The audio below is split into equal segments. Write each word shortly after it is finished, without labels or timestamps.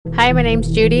Hi, my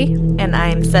name's Judy, And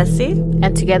I'm Ceci.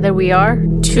 and together we are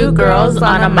Two Girls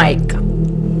on a Mic.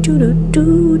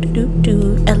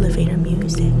 Do elevator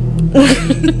music.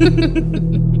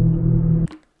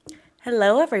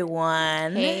 Hello,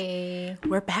 everyone. Hey.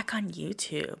 We're back on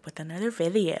YouTube with another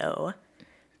video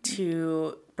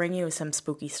to bring you some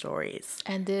spooky stories.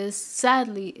 And this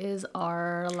sadly is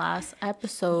our last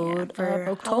episode for of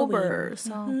October.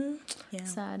 Halloween. So Yeah.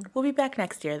 sad. We'll be back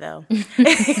next year, though.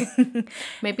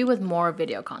 Maybe with more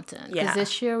video content. Because Yeah.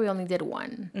 this year we only did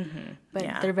one. But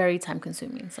Yeah. they're very time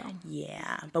consuming. So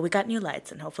Yeah, but we got new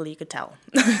lights, and hopefully you could tell.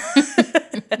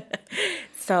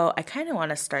 So I kind of want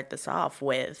to start this off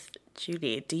with,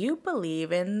 Judy, do you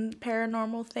believe in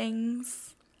paranormal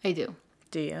things? I do.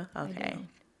 Do you? Okay.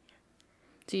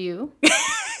 Do you?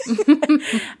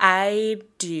 I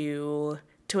do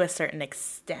to a certain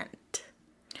extent.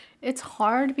 It's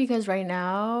hard because right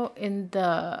now in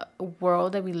the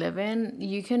world that we live in,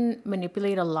 you can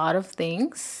manipulate a lot of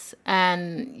things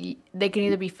and they can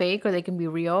either be fake or they can be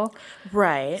real.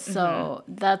 Right. So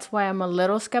that's why I'm a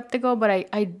little skeptical, but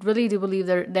I really do believe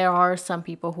there are some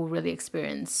people who really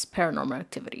experience paranormal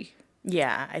activity.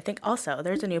 Yeah, I think also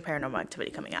there's a new Paranormal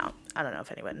Activity coming out. I don't know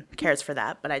if anyone cares for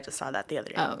that, but I just saw that the other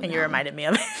day, and you reminded me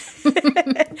of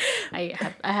it.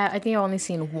 I think I've only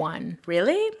seen one.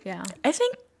 Really? Yeah. I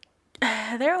think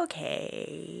they're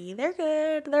okay. They're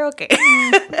good. They're okay.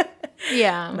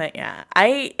 Yeah. But yeah,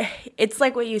 it's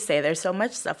like what you say. There's so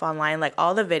much stuff online. Like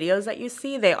all the videos that you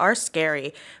see, they are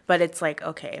scary, but it's like,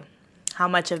 okay, how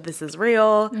much of this is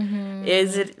real?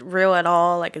 Is it real at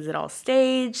all? Like, is it all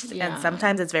staged? Yeah. And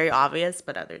sometimes it's very obvious,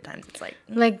 but other times it's like,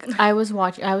 Like I was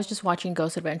just watching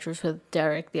Ghost Adventures with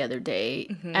Derek the other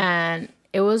day, and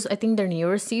it was, I think, their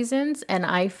newer seasons, and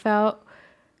I felt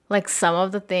like some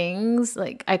of the things,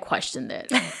 like I questioned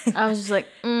it. I was just like,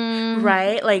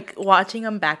 right? Like watching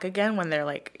them back again when they're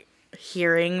like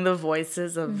hearing the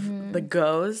voices of the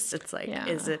ghosts. It's like, Yeah.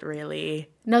 is it really?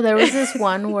 No, there was this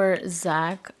one where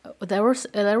Zach, they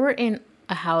were in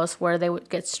a house where they would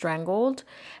get strangled,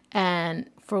 and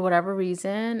for whatever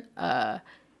reason,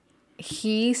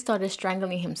 he started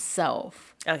strangling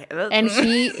himself, Okay, and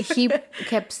he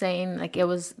kept saying like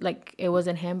it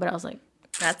wasn't him, but I was like,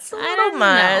 that's a I little don't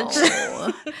much.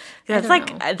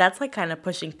 know. That's like kind of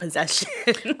pushing possession.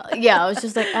 Yeah, I was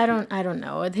just like, I don't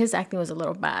know. His acting was a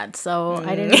little bad, so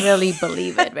I didn't really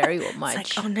believe it very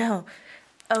much. Like, oh no.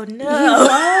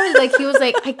 He was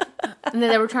like, and then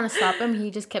they were trying to stop him.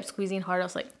 He just kept squeezing hard. I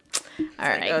was like, all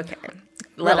right, Okay.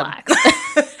 Let relax.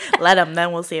 him. Let him.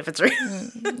 Then we'll see if it's real.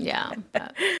 Yeah.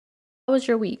 But how was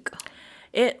your week?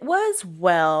 It was,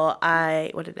 well,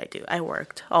 what did I do? I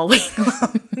worked all week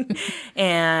long.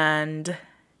 And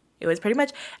it was pretty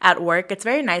much at work. It's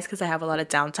very nice because I have a lot of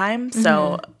downtime.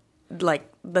 So, like,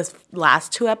 the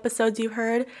last 2 episodes you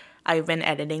heard, I've been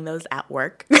editing those at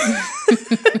work.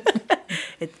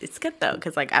 It's good, though,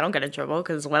 because, like, I don't get in trouble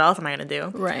because what else am I going to do?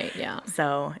 Right, yeah.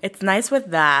 So, it's nice with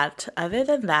that. Other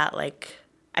than that, like,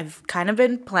 I've kind of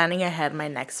been planning ahead my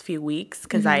next few weeks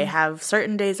because I have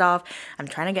certain days off. I'm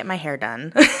trying to get my hair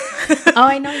done. Oh,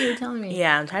 I know, you were telling me.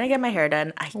 Yeah, I'm trying to get my hair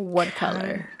done. What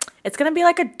color? It's going to be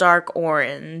like a dark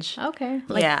orange. Okay.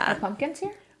 Like Yeah. a pumpkin's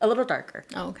here? A little darker.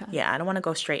 Oh, okay. Yeah, I don't want to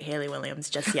go straight Hayley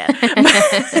Williams just yet.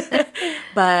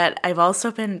 But I've also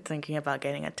been thinking about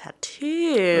getting a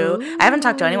tattoo. Ooh. I haven't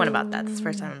talked to anyone about that. This is the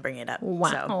first time I'm bringing it up.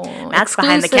 Wow. So Matt's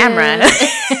behind the camera.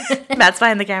 Matt's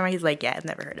behind the camera. He's like, yeah, I've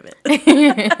never heard of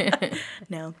it.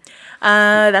 No.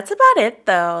 That's about it,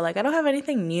 though. Like, I don't have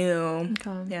anything new.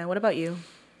 Okay. Yeah, what about you?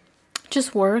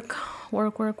 Just work,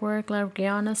 like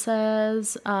Rihanna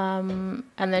says, and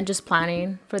then just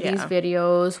planning for these Yeah.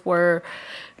 videos. We're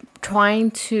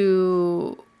trying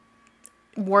to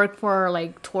work for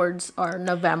like towards our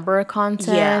November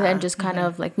content, Yeah. and just kind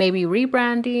of like maybe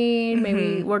rebranding.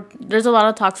 Maybe there's a lot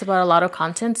of talks about a lot of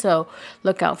content, so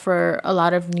look out for a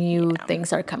lot of new things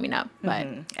that are coming up. But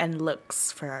And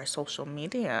looks for our social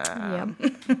media. yeah,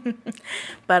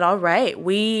 But all right,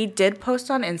 we did post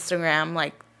on Instagram,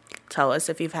 like, tell us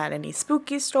if you've had any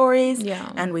spooky stories.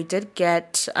 Yeah. And we did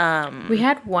get, we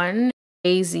had one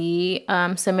AZ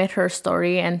submit her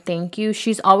story, and thank you.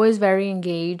 She's always very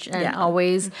engaged and Yeah.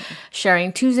 always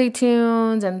sharing Tuesday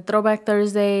tunes and Throwback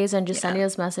Thursdays and just sending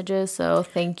us messages. So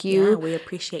thank yeah, you. we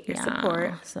appreciate your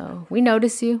support. So we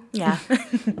notice you. Yeah.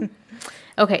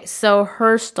 Okay, so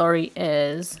her story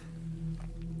is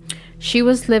she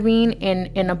was living in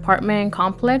an apartment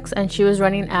complex, and she was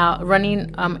running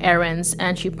errands,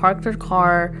 and she parked her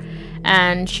car,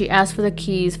 and she asked for the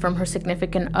keys from her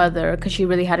significant other because she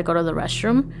really had to go to the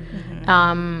restroom.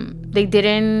 They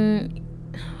didn't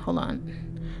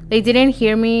They didn't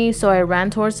hear me, so I ran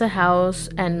towards the house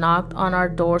and knocked on our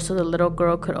door so the little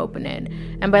girl could open it.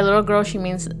 And by little girl, she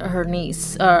means her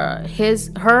niece,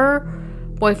 her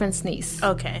boyfriend's niece.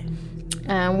 Okay.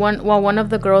 And one of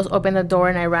the girls opened the door,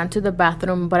 and I ran to the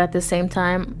bathroom, but at the same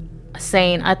time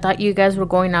saying, "I thought you guys were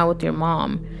going out with your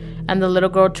mom." And the little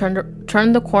girl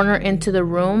turned the corner into the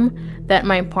room that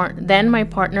my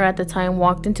partner at the time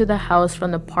walked into the house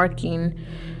from the parking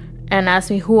and asked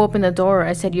me who opened the door.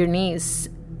 I said, "Your niece."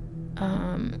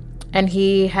 And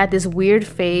he had this weird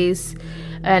face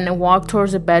and walked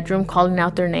towards the bedroom calling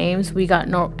out their names. We got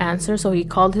no answer, so he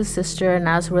called his sister and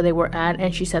asked where they were at,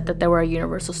 and she said that they were at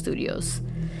Universal Studios,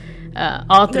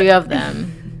 all three of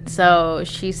them. So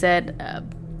she said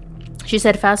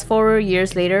fast forward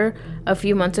years later, a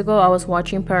few months ago, I was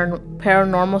watching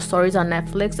paranormal stories on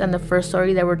Netflix, and the first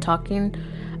story they were talking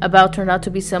about turned out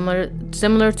to be similar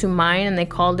to mine, and they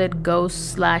called it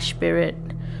Ghost/Spirit,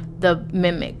 the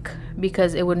Mimic,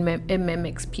 because it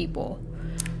mimics people.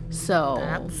 So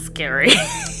that's scary.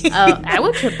 I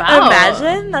would trip out.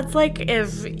 Imagine that's like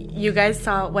if you guys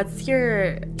saw, what's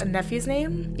your nephew's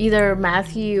name? Either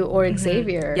Matthew or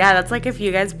Xavier. Yeah, that's like if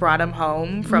you guys brought him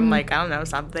home from like, I don't know,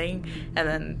 something, and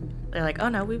then they're like, "Oh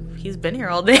no, he's been here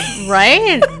all day."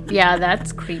 Right? Yeah,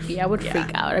 that's creepy. I would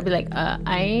freak out. I'd be like,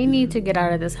 I need to get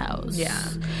out of this house. Yeah.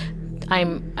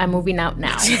 I'm moving out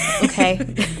now. Okay.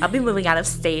 I'll be moving out of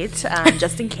state,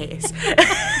 just in case.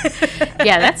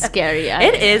 Yeah, that's scary.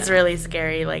 It is really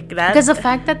scary, like that. Because the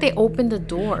fact that they opened the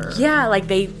door. Yeah, like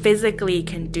they physically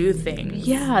can do things.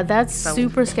 Yeah, that's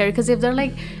super scary. Because if they're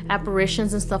like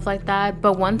apparitions and stuff like that,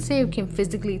 but once they can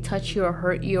physically touch you or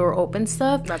hurt you or open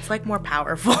stuff, that's like more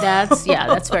powerful.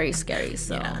 That's very scary.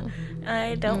 So yeah.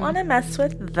 I don't want to mess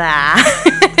with that.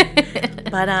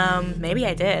 But maybe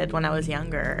I did when I was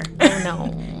younger. Oh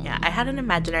no. Yeah, I had an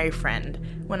imaginary friend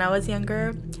when I was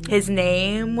younger. His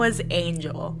name was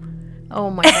Angel. Oh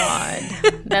my god.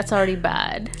 That's already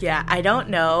bad. Yeah, I don't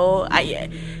know.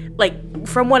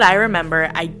 From what I remember,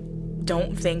 I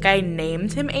don't think I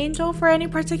named him Angel for any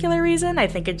particular reason. I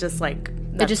think that's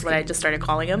what I just started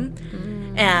calling him.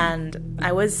 And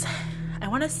I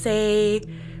want to say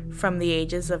from the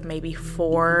ages of maybe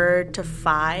 4 to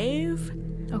 5.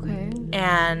 Okay.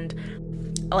 And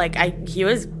he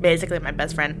was basically my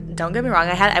best friend. Don't get me wrong,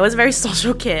 I was a very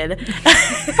social kid.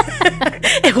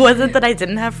 It wasn't that I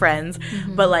didn't have friends,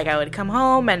 but I would come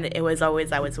home and it was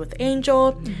always I was with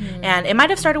Angel. And it might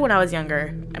have started when I was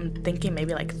younger. I'm thinking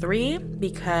maybe 3,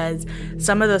 because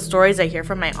some of the stories I hear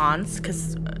from my aunts,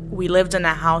 because we lived in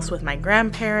a house with my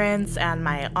grandparents and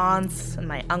my aunts and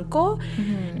my uncle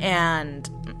and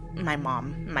my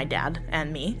mom, my dad,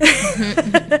 and me.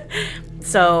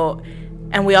 So,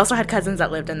 and we also had cousins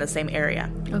that lived in the same area.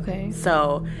 Okay.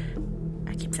 So,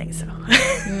 I keep saying so.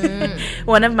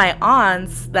 One of my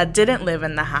aunts that didn't live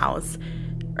in the house,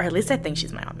 or at least I think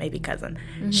she's my aunt, maybe cousin,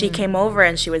 she came over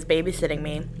and she was babysitting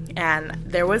me. And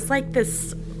there was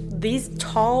these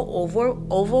tall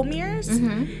oval mirrors.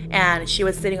 And she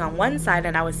was sitting on one side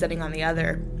and I was sitting on the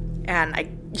other.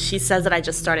 And she says that I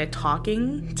just started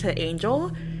talking to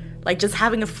Angel. Just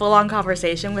having a full-on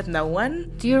conversation with no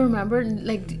one. Do you remember,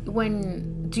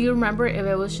 do you remember if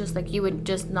it was just, you would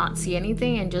just not see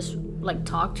anything and just,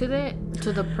 talk to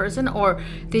the person? Or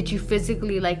did you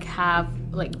physically, have,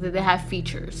 did they have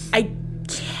features? I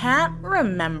can't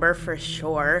remember for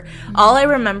sure. All I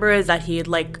remember is that he,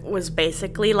 was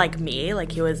basically like me.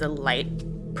 He was a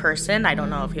light person. I don't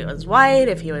know if he was white,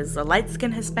 if he was a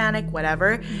light-skinned Hispanic,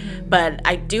 whatever. But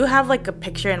I do have, a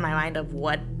picture in my mind of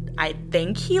what I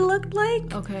think he looked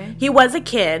like. Okay. He was a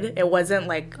kid. It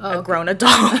wasn't a grown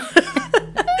adult.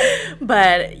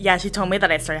 But yeah, she told me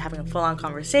that I started having a full-on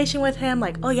conversation with him.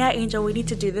 Oh yeah, Angel, we need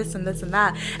to do this and this and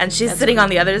that. And she's sitting on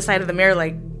the other side of the mirror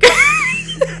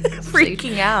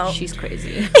freaking out. She's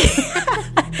crazy.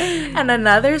 And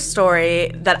another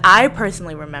story that I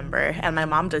personally remember, and my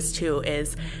mom does too,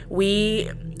 is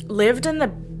we lived in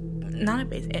not a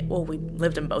basement. Well, we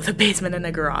lived in both a basement and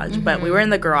a garage, but we were in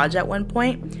the garage at one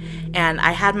point, and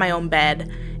I had my own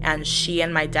bed, and she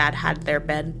and my dad had their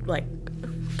bed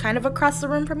kind of across the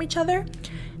room from each other,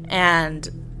 and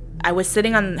I was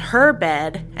sitting on her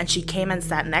bed, and she came and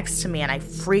sat next to me, and I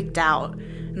freaked out,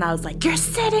 and I was like, "You're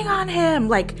sitting on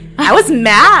him!" I was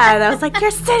mad. I was like, "You're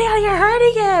sitting on, you're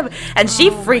hurting him!" And she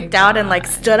freaked out and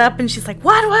stood up, and she's like,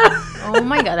 "What? Oh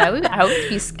my god, I would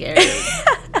be scared.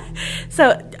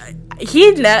 So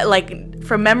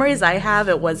from memories I have,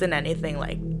 it wasn't anything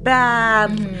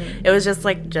bad. It was just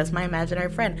my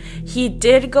imaginary friend. He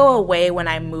did go away when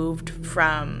I moved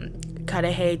from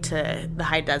Cudahy to the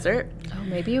high desert. Oh,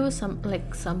 maybe it was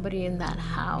somebody in that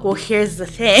house. Well, here's the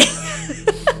thing.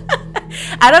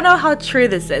 I don't know how true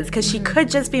this is because she could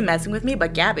just be messing with me.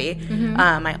 But Gabby,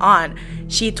 my aunt,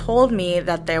 she told me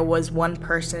that there was one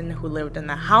person who lived in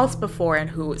the house before and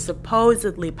who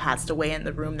supposedly passed away in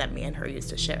the room that me and her used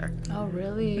to share. Oh,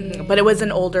 really? But it was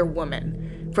an older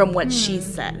woman from what she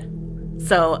said.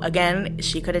 So, again,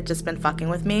 she could have just been fucking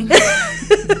with me.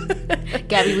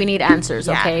 Gabby, we need answers,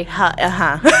 okay?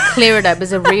 Uh-huh. Clear it up.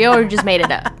 Is it real or you just made it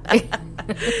up?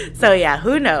 So, yeah,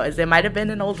 who knows? It might have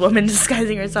been an old woman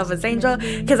disguising herself as Angel.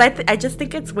 Because I just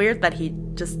think it's weird that he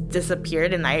just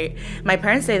disappeared. And my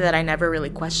parents say that I never really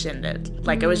questioned it.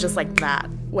 Like, it was just like that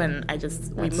when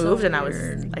we moved and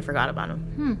I forgot about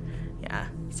him. Yeah.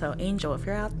 So, Angel, if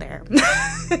you're out there,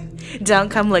 don't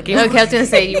come looking. Okay, I was going to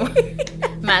say,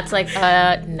 Matt's like,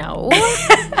 no.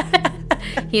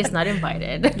 He's not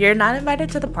invited. You're not invited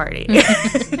to the party.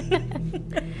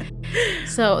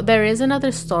 So, there is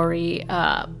another story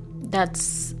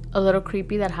that's a little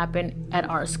creepy that happened at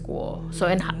our school. So,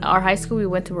 in our high school, we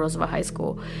went to Roosevelt High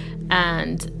School.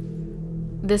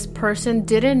 And this person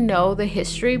didn't know the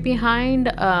history behind,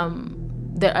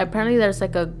 apparently there's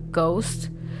like a ghost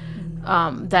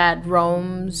that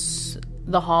roams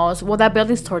the halls. Well, that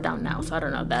building's torn down now, so I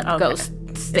don't know if that ghost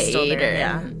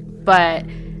stayed. But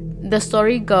the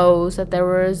story goes that there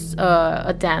was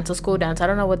a school dance. I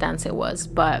don't know what dance it was,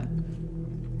 but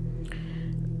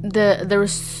there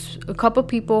was a couple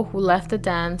people who left the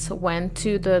dance, went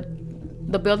to the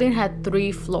building had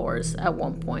 3 floors at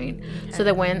one point. Okay. So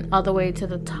they went all the way to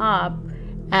the top,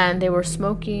 and they were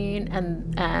smoking,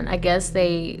 and I guess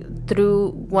they threw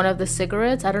one of the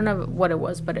cigarettes. I don't know what it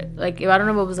was, but I don't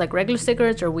know if it was like regular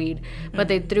cigarettes or weed, but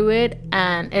they threw it,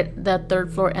 and the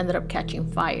 3rd floor ended up catching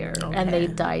fire, and they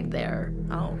died there.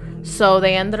 Oh. So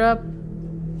they ended up,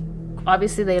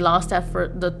 obviously they lost that for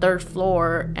the 3rd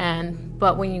floor,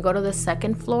 but when you go to the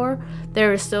 2nd floor,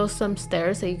 there is still some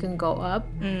stairs that you can go up.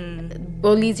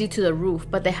 Well, it leads you to the roof,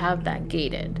 but they have that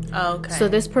gated. Oh, okay. So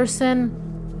this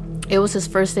person, it was his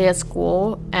first day at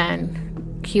school,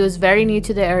 and he was very new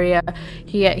to the area.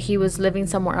 He was living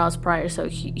somewhere else prior, so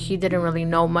he didn't really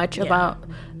know much about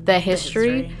the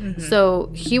history. So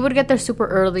he would get there super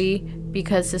early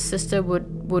because his sister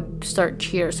would start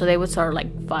cheer. So they would start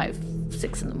like 5,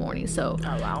 6 in the morning. So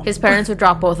his parents would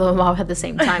drop both of them off at the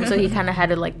same time. So he kind of had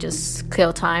to like just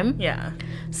kill time. Yeah.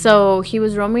 So he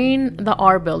was roaming the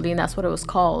R building. That's what it was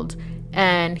called.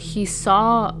 And he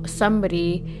saw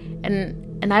somebody,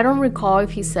 and I don't recall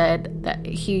if he said that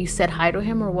he said hi to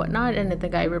him or whatnot, and the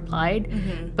guy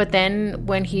replied. But then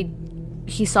when he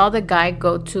saw the guy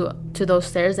go to those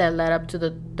stairs that led up to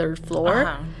the 3rd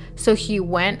floor, so he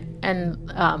went and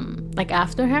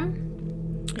after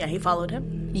him. Yeah, he followed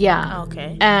him. Yeah. Oh,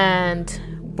 okay. And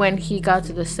when he got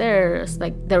to the stairs,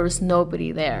 like there was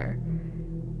nobody there.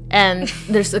 And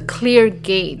there's a clear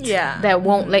gate that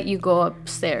won't let you go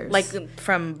upstairs. Like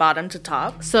from bottom to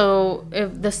top? So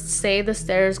if the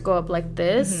stairs go up like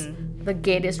this, the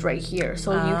gate is right here.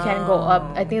 So you can go up.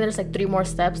 I think there's like 3 more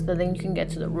steps, and then you can get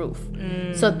to the roof.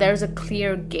 So there's a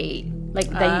clear gate, like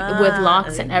that with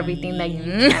locks and everything that you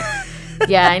can.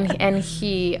 Yeah, and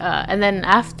he and then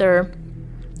after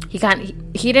he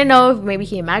didn't know if maybe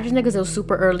he imagined it because it was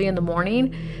super early in the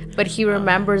morning, but he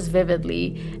remembers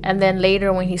vividly. And then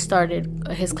later when he started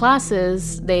his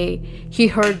classes, he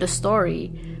heard the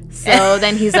story. So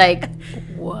then he's like,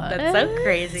 what? That's so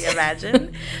crazy,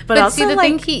 imagine. But also, see, the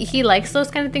thing, he likes those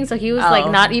kind of things, so he was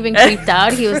like not even creeped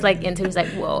out. He was like into, he was like,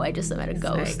 whoa, I just met a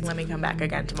ghost. Like, let me come back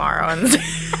again tomorrow. And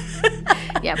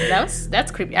yeah, but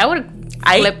that's creepy. I would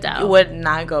have flipped out. I would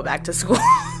not go back to school.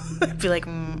 I'd be like,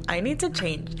 I need to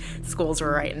change schools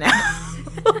right now.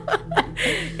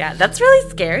 Yeah, that's really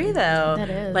scary though. That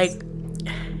is. Like,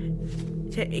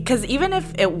 because even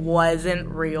if it wasn't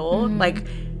real, like,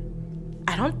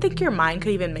 I don't think your mind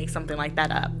could even make something like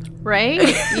that up.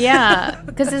 Right? Yeah.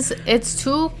 Because it's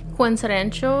too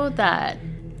coincidental that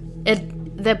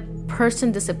the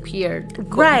person disappeared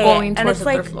going towards the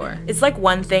 3rd floor. It's like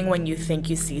one thing when you think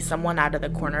you see someone out of the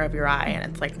corner of your eye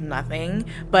and it's like nothing.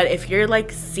 But if you're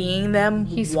like seeing them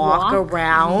walk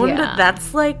around,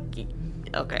 that's like,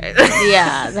 okay.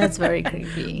 Yeah, that's very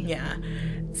creepy. Yeah.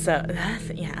 So that's,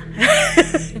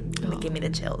 give me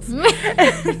the chills.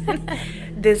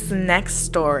 This next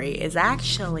story is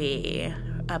actually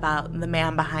about the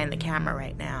man behind the camera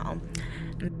right now,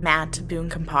 Matt Boone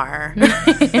Kampar,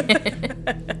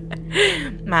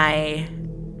 my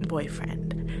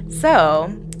boyfriend. So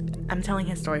I'm telling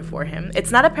his story for him.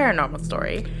 It's not a paranormal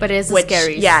story, but it's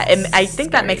scary. Yeah, and I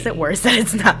think that makes it worse that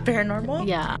it's not paranormal.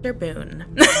 Yeah, Mr. Boone.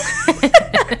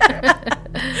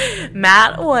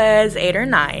 Matt was 8 or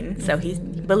 9, so he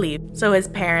believed. So his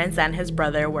parents and his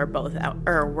brother were both out,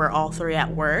 or were all three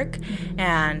at work,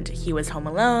 and he was home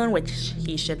alone, which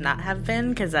he should not have been,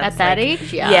 because that's at that like,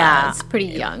 age, yeah, it's pretty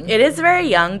young. It is very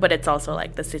young, but it's also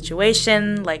like the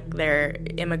situation, like they're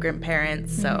immigrant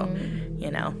parents, so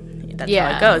you know, that's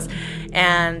how it goes.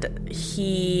 And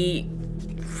he,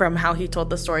 from how he told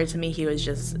the story to me, he was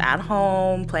just at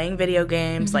home playing video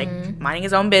games, like minding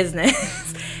his own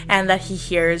business, and that he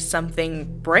hears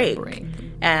something break.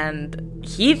 And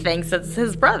he thinks it's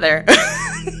his brother.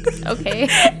 Okay.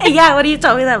 Yeah, when he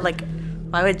told me that, I'm like,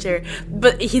 why would you?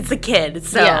 But he's a kid,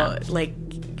 so like.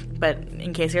 But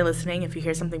in case you're listening, if you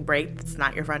hear something break, it's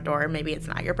not your front door. Maybe it's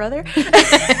not your brother.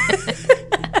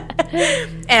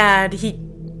 And he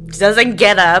doesn't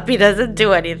get up. He doesn't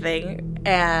do anything.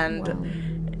 And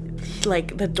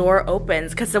like the door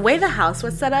opens, because the way the house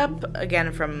was set up,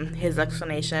 again from his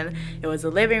explanation, it was the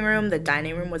living room, the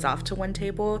dining room was off to one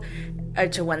table, or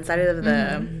to one side of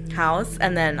the house,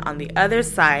 and then on the other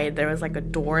side there was like a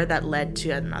door that led to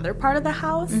another part of the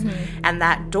house, and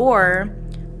that door,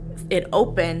 it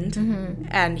opened,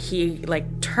 and he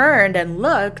like turned and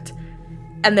looked,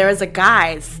 and there was a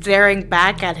guy staring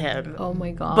back at him. Oh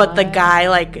my god. But the guy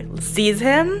like sees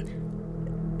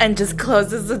him and just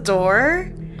closes the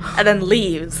door and then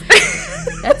leaves.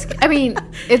 I mean,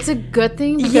 it's a good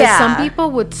thing, because some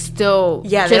people would still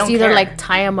just either like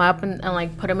tie him up and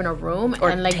like put him in a room or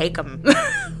and like take him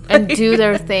and do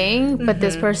their thing. But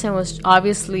this person was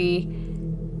obviously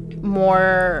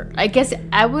more, I guess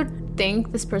I would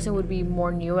think this person would be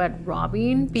more new at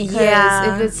robbing, because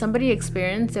if it's somebody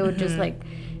experienced, they would just like,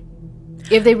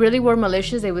 if they really were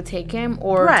malicious, they would take him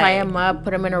or tie him up,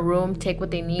 put him in a room, take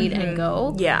what they need and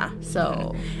go.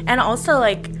 So and also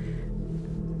like,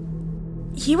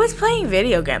 he was playing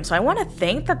video games, so I want to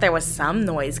think that there was some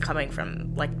noise coming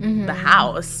from like the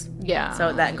house.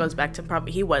 So that goes back to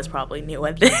probably he was probably new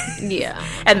at this.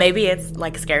 And maybe it's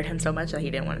like scared him so much that he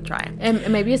didn't want to try.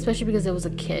 And maybe especially because it was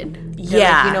a kid.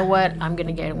 Like, you know what? I'm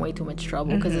gonna get in way too much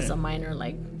trouble because it's a minor.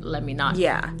 Like, let me not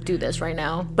do this right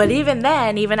now. But even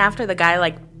then, even after the guy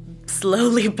like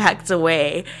slowly backed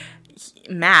away,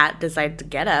 Matt decided to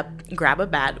get up, grab a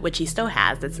bat, which he still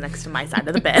has, that's next to my side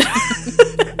of the bed.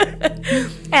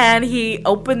 And he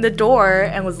opened the door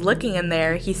and was looking in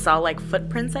there. He saw like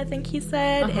footprints, I think he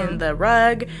said, in the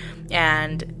rug.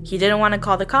 And he didn't want to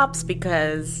call the cops,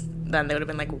 because then they would have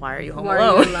been like, why are you home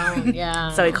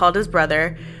alone? So he called his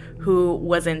brother, who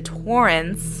was in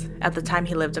Torrance at the time.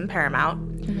 He lived in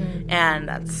Paramount. And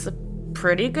that's a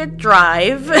pretty good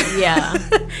drive.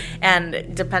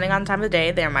 And depending on the time of the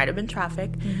day, there might have been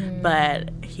traffic. But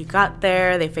he got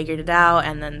there, they figured it out,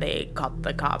 and then they called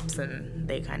the cops, and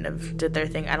they kind of did their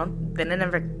thing. They didn't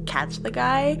ever catch the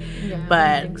guy, but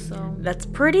I think so. That's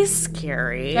pretty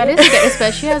scary. That is scary,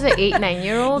 especially as an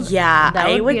 8-9-year-old.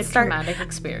 That would be a traumatic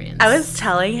experience. I was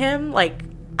telling him, like,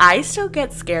 I still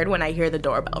get scared when I hear the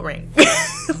doorbell ring.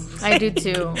 I do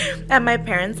too. At my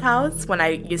parents' house, when I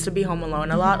used to be home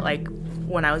alone a lot, like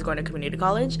when I was going to community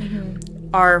college,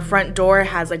 our front door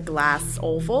has a glass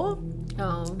oval.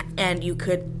 And you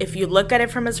could, if you look at it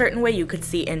from a certain way, you could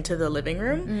see into the living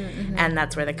room. And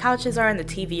that's where the couches are and the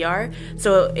TV are.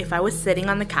 So if I was sitting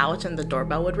on the couch and the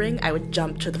doorbell would ring, I would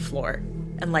jump to the floor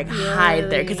and like hide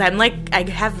there, because I'm like, I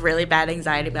have really bad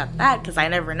anxiety about that, because I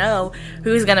never know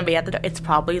who's gonna be at the door. It's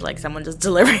probably like someone just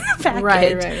delivering a package,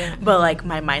 right. But like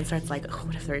my mind starts like, oh,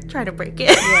 what if they're trying to break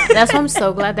it? That's why I'm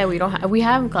so glad that we don't we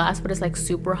have glass, but it's like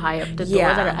super high up the door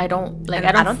that I don't like.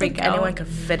 And I don't think anyone could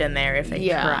fit in there if they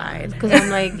tried, because I'm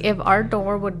like, if our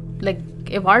door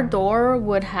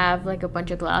would have like a bunch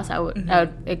of glass, I would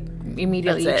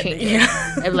immediately change it.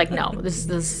 I'd be like, no, this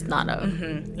is not a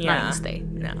not a stay.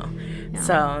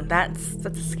 So that's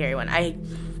a scary one. I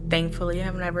thankfully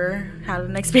have never had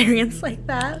an experience like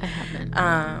that. I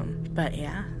haven't. But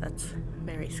yeah, that's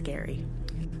very scary.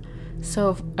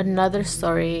 So another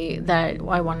story that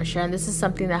I want to share, and this is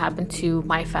something that happened to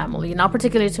my family, not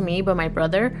particularly to me, but my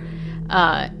brother.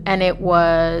 And it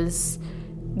was,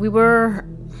 we were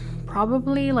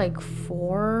probably like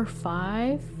 4 or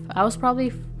 5. I was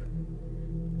probably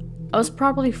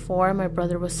 4 and my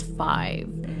brother was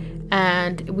 5.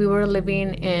 And we were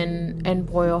living in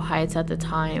Boyle Heights at the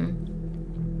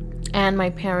time. And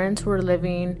my parents were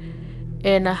living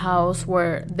in a house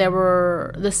where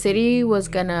the city was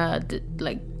gonna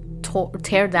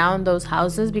tear down those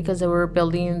houses because they were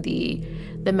building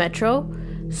the metro.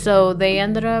 So they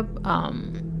ended up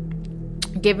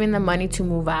giving the money to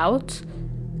move out.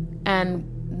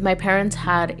 And my parents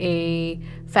had a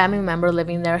family member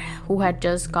living there who had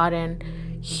just gotten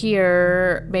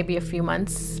here maybe a few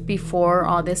months before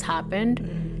all this happened,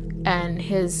 and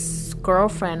his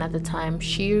girlfriend at the time,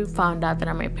 she found out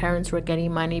that my parents were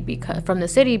getting money from the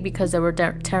city because they were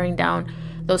tearing down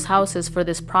those houses for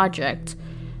this project.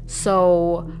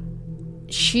 So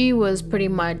she was pretty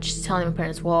much telling my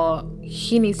parents, well,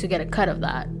 he needs to get a cut of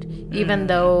that, even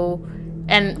though,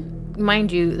 and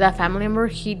mind you, that family member,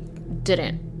 he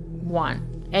didn't want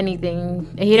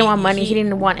anything. He didn't want money. He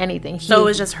didn't want anything. So it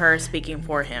was just her speaking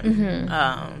for him.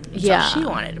 So she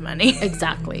wanted money.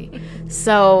 Exactly.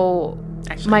 So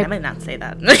actually, I might not say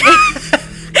that.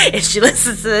 If she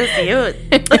listens to this, you.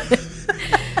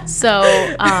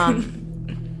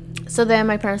 So then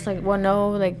my parents like, well,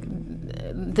 no, like,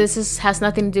 this has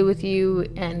nothing to do with you,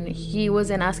 and he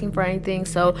wasn't asking for anything.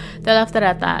 So they left it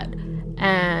at that.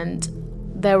 And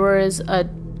there was a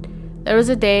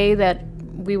day that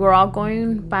we were all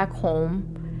going back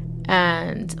home,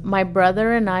 and my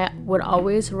brother and I would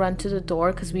always run to the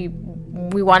door because we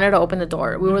wanted to open the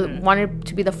door. We wanted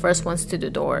to be the first ones to the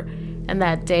door. And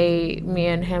that day, me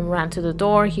and him ran to the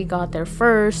door. He got there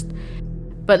first.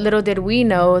 But little did we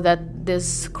know that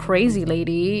this crazy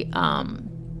lady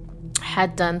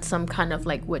had done some kind of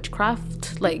like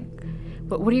witchcraft, like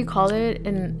what do you call it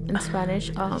in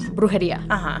Spanish? Brujeria.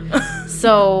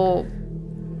 So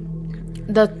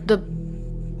the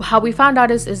how we found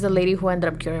out is the lady who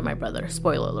ended up curing my brother.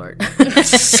 Spoiler alert.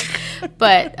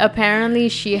 But apparently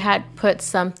she had put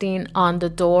something on the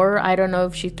door. I don't know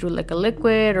if she threw like a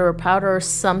liquid or a powder or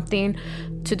something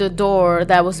to the door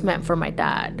that was meant for my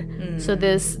dad. So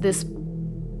this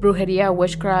brujeria,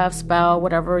 witchcraft, spell,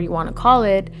 whatever you want to call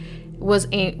it, was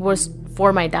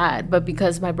for my dad. But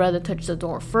because my brother touched the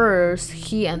door first,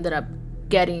 he ended up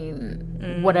getting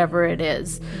whatever it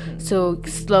is. So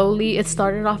slowly, it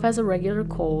started off as a regular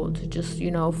cold, just,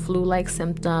 flu-like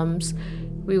symptoms.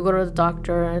 We go to the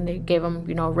doctor and they gave him,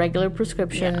 regular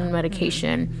prescription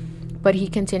medication. But he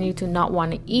continued to not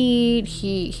want to eat.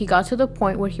 He got to the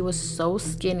point where he was so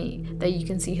skinny that you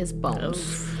can see his bones.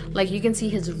 Oof. Like, you can see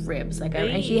his ribs. Like,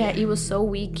 and he was so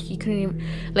weak, he couldn't even,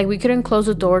 like, we couldn't close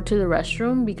the door to the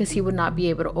restroom because he would not be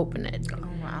able to open it. Oh,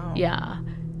 wow. Yeah.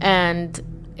 And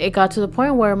it got to the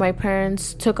point where my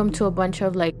parents took him to a bunch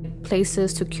of, like,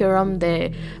 places to cure him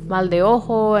the mal de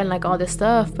ojo and, like, all this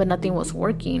stuff, but nothing was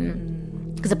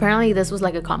working. Because apparently this was,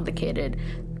 like, a complicated,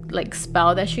 like,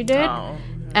 spell that she did. Oh.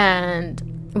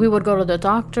 And we would go to the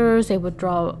doctors, they would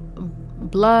draw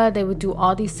blood, they would do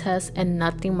all these tests, and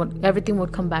everything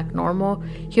would come back normal.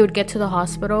 He would get to the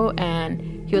hospital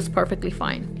and he was perfectly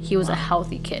fine. He was a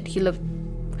healthy kid. He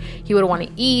would want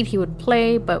to eat, he would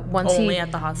play, but only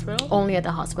at the hospital.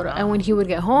 Wow. And when he would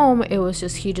get home, it was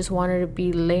just, he just wanted to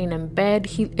be laying in bed.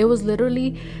 It was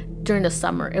literally during the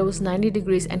summer, it was 90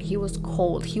 degrees and he was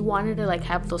cold. He wanted to, like,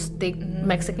 have those thick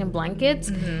Mexican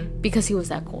blankets because he was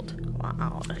that cold.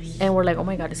 Wow. And we're like, oh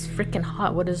my god, it's freaking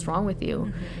hot, what is wrong with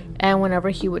you? And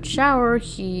whenever he would shower,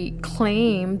 he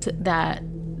claimed that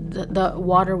the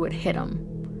water would hit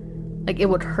him, like it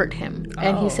would hurt him.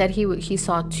 And he said he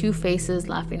saw two faces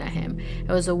laughing at him.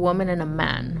 It was a woman and a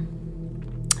man.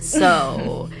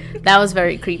 So that was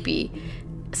very creepy.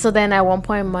 So then at one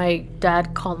point my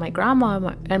dad called my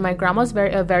grandma, and my grandma's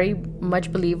very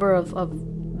much believer of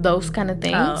those kind of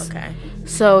things. Oh, okay.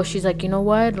 So she's like, you know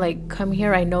what? Like, come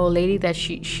here. I know a lady that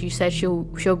she said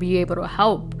she'll be able to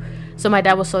help. So my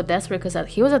dad was so desperate because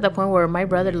he was at the point where my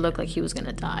brother looked like he was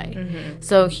gonna die.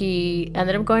 So he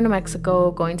ended up going to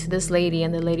Mexico, going to this lady,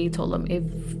 and the lady told him, if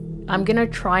I'm gonna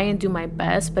try and do my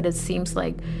best, but it seems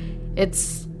like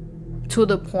it's to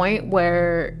the point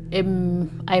where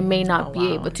I may not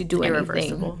be able to do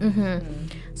anything.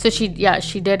 So she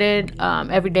did it.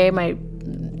 Every day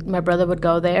my brother would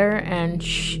go there, and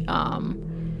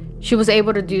she was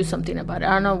able to do something about it.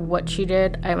 I don't know what she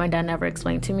did. My dad never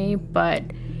explained to me, but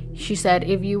she said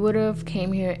if you would have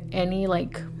came here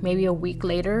maybe a week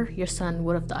later, your son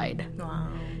would have died. Wow.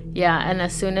 Yeah, and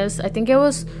as soon as, I think it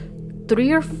was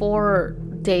 3 or 4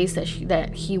 days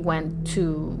that he went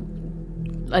to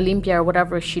Olympia or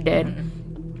whatever she did,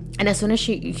 and as soon as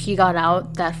he got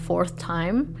out that 4th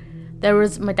time,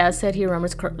 my dad said he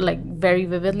remembers very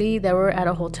vividly, they were at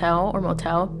a hotel or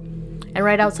motel, and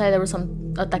right outside there was a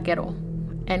taquero,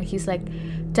 and he's like,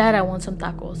 Dad, I want some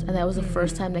tacos. And that was the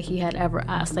first time that he had ever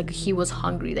asked, like, he was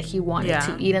hungry, that he wanted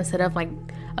to eat, instead of like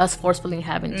us forcefully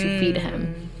having to feed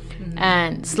him.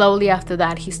 And slowly after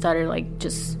that, he started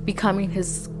just becoming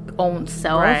his own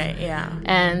self. Right. Yeah.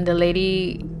 And the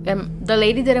lady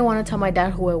didn't want to tell my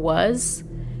dad who it was,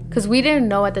 because we didn't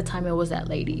know at the time it was that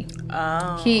lady.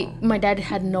 Oh. My dad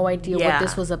had no idea what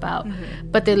this was about.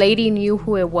 But the lady knew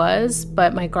who it was,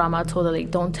 but my grandma told her,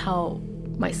 like, don't tell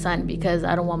my son because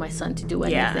I don't want my son to do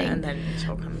anything. Yeah, and then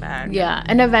she'll come back. Yeah,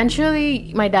 and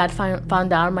eventually my dad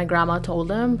found out. My grandma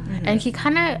told him, and he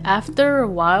kind of, after a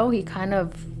while, he kind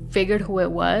of figured who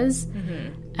it was.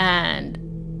 And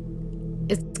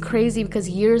it's crazy because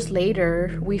years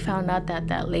later, we found out that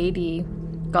that lady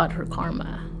got her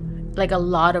karma. Like, a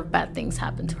lot of bad things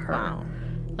happened to her. Wow.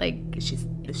 Like,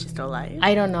 Is she still alive?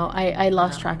 I don't know. I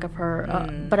lost track of her,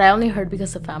 but I only heard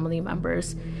because of family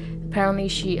members. Apparently,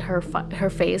 her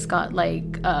face got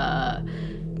like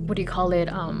what do you call it?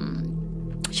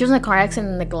 She was in a car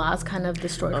accident and the glass kind of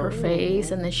destroyed her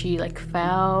face, and then she like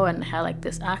fell and had like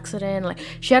this accident. Like,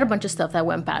 she had a bunch of stuff that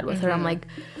went bad with her.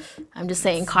 I'm just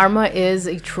saying, karma is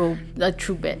a true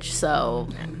bitch. So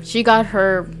she got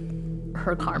her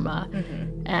karma,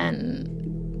 and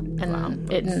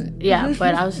wow.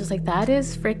 But I was just like, that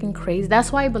is freaking crazy.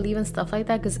 That's why I believe in stuff like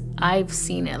that, because I've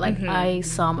seen it. Like, I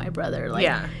saw my brother like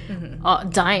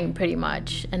dying pretty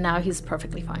much, and now he's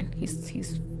perfectly fine.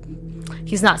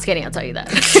 He's not skinny, I'll tell you that.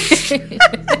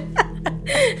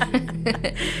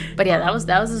 But yeah, that was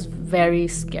this very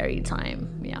scary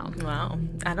time. Yeah. Wow.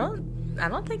 I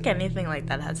don't think anything like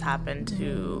that has happened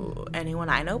to anyone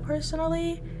I know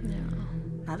personally. Yeah.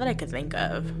 Not that I could think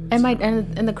of. And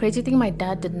and the crazy thing, my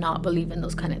dad did not believe in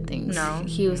those kind of things. No.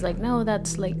 He was like, no,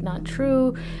 that's like not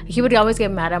true. He would always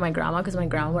get mad at my grandma because my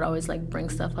grandma would always like bring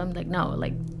stuff. I'm like, no,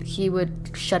 like he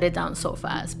would shut it down so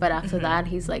fast. But after that,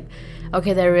 he's like,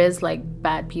 okay, there is like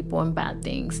bad people and bad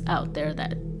things out there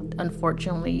that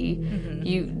unfortunately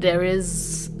there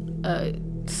is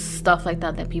stuff like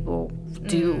that people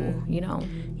do, you know.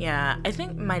 Yeah, I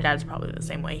think my dad's probably the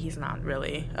same way. He's not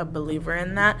really a believer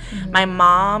in that. My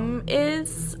mom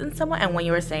is in some way, and when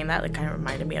you were saying that, it kind of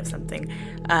reminded me of something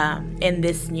in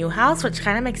this new house, which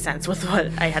kind of makes sense with what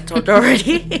I had told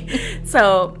already.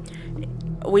 So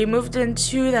we moved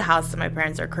into the house that my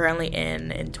parents are currently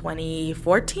in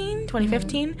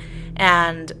 2015,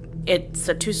 and it's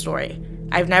a 2-story.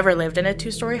 I've never lived in a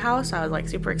 2-story house. I was like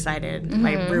super excited.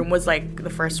 My room was like the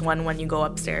first one when you go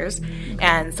upstairs.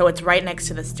 And so it's right next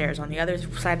to the stairs. On the other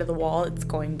side of the wall, it's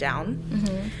going down.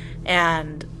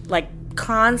 And like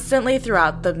constantly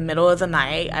throughout the middle of the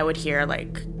night, I would hear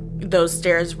like those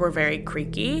stairs were very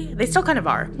creaky. They still kind of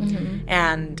are.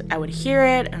 And I would hear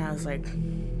it and I was like,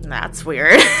 that's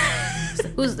weird.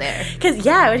 Who's there? Because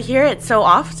I would hear it so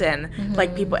often,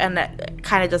 like people, and I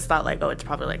kind of just thought like, oh, it's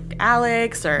probably like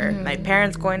Alex or my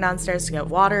parents going downstairs to get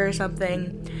water or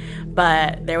something.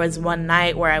 But there was one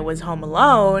night where I was home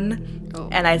alone,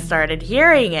 and I started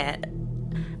hearing it.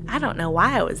 I don't know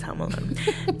why I was home alone.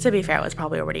 To be fair, I was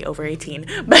probably already over 18.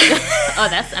 But so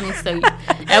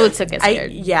I would still get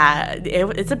scared.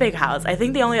 It's a big house. I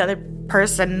think the only other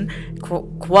person,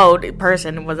 quote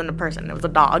person, wasn't a person. It was a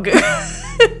dog.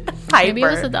 Piper. Maybe it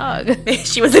was a dog.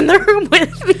 She was in the room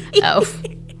with me. Oh.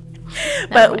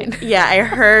 But I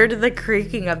heard the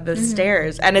creaking of the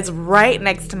stairs, and it's right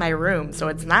next to my room, so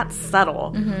it's not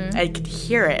subtle. I could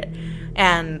hear it,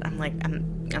 and I'm like,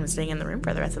 I'm staying in the room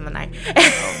for the rest of the night.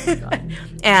 Oh my God.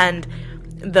 And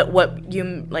what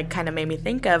you like kind of made me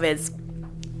think of is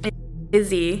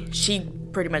Izzy. She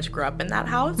pretty much grew up in that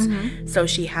house, so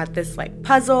she had this like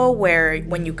puzzle where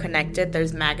when you connect it,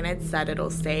 there's magnets that it'll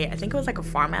say, I think it was like a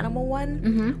farm animal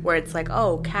one, where it's like,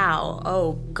 oh, cow,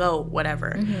 oh, goat,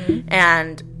 whatever.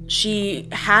 And she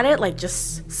had it like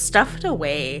just stuffed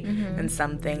away in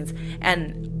some things,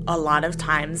 and a lot of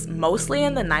times, mostly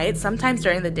in the night, sometimes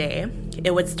during the day,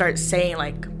 it would start saying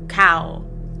like cow,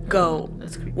 goat,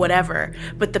 whatever,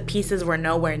 but the pieces were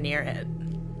nowhere near it.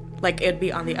 Like, it'd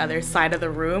be on the other side of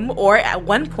the room. Or at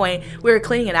one point, we were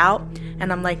cleaning it out,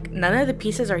 and I'm like, none of the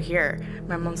pieces are here.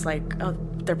 My mom's like, oh,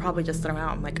 they're probably just thrown out.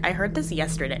 I'm like, I heard this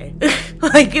yesterday.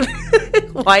 Like,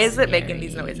 why is it making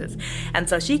these noises? And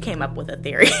so she came up with a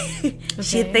theory.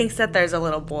 She thinks that there's a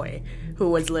little boy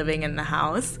who was living in the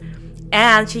house.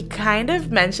 And she kind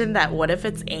of mentioned that, what if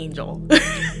it's Angel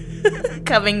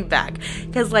coming back?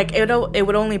 Because like it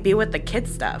would only be with the kid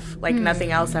stuff. Like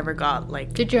nothing else ever got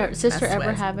like. Did your sister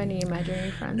ever have any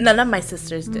imaginary friends? None of my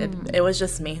sisters did. It was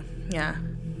just me. Yeah.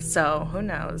 So who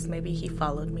knows? Maybe he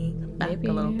followed me back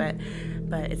a little bit.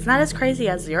 But it's not as crazy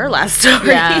as your last story.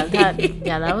 Yeah,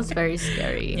 that was very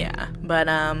scary. Yeah, but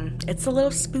it's a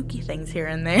little spooky things here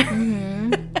and there.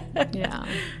 Yeah.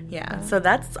 So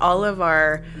that's all of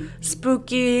our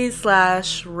spooky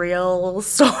 / real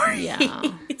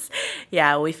stories.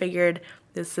 Yeah, we figured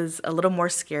this is a little more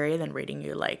scary than reading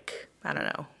you like, I don't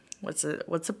know, what's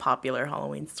a popular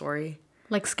Halloween story?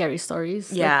 Like scary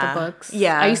stories. Yeah, like the books.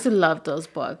 Yeah, I used to love those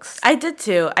books. I did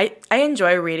too. I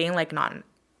enjoy reading like not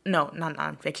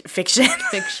non-fiction. Fiction,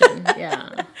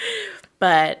 yeah.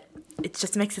 But it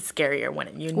just makes it scarier when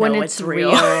when it's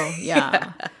real.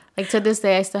 Yeah. Like to this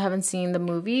day, I still haven't seen the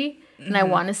movie, and I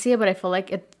want to see it, but I feel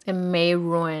like it may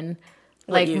ruin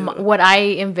like what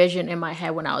I envisioned in my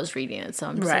head when I was reading it. So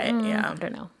I'm just like, I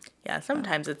don't know. Yeah,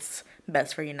 sometimes it's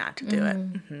best for you not to do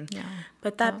it. Yeah.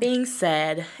 But that being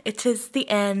said, it is the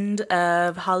end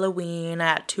of Halloween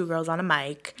at Two Girls on a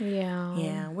Mic. Yeah.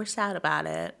 Yeah, we're sad about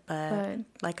it, but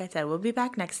like I said, we'll be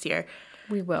back next year.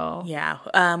 We will. Yeah.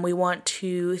 We want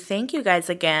to thank you guys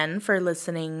again for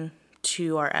listening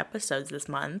to our episodes this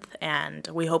month, and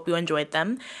we hope you enjoyed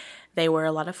them. They were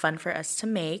a lot of fun for us to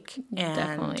make. And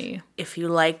definitely. if you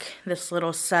like this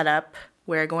little setup,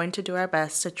 we're going to do our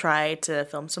best to try to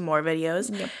film some more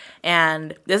videos. Yep.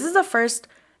 And this is the first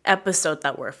episode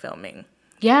that we're filming.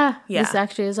 Yeah. This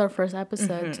actually is our first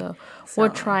episode. So we'll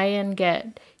try and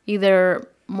get either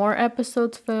more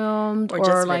episodes filmed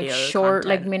or like short,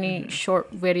 content. Like mini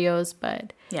short videos.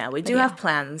 But yeah, we do have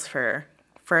plans for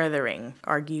furthering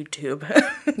our YouTube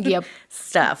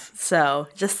stuff. So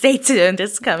just stay tuned.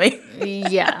 It's coming.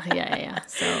 Yeah.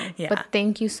 So, but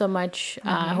thank you so much.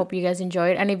 I hope you guys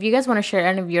enjoyed. And if you guys want to share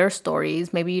any of your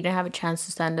stories, maybe you didn't have a chance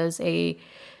to send us a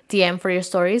DM for your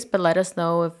stories, but let us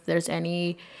know if there's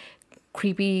any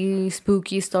creepy,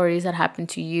 spooky stories that happened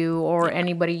to you or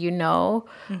anybody you know,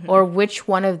 or which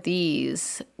one of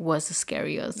these was the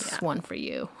scariest one for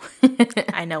you.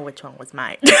 I know which one was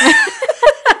mine.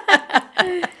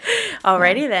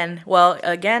 Alrighty then. Well,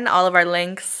 again, all of our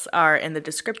links are in the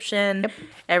description. Yep.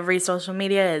 Every social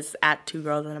media is at Two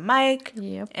Girls on a Mic.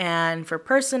 Yep. And for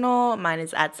personal, mine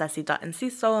is at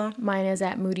sassy.enciso. Mine is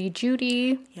at Moody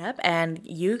Judy. Yep. And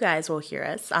you guys will hear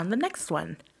us on the next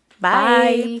one.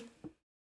 Bye.